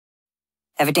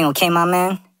Everything okay, my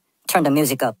man? Turn the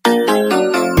music up. When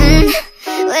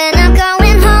I'm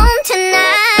going home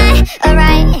tonight,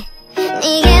 alright.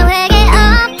 네게 회개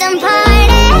없던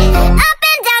party. Up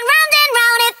and down, round and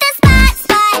round, it's the spot,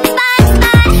 spot, spot,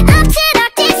 spot. 엎치락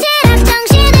뒤치락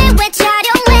정신을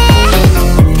되찾아내.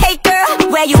 Hey girl,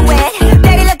 where you at?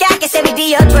 Baby, look, I can send me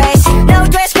the address. No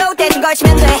dress code, 대충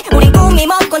걸치면 돼. 우린 꿈이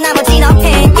먹고 나머진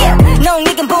어텐.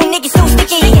 농익은 분위기 so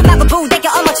sticky. 마구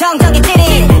부대껴 어머 정적인 찌릿.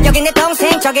 여긴 내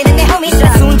동생, 저기는 내 homie.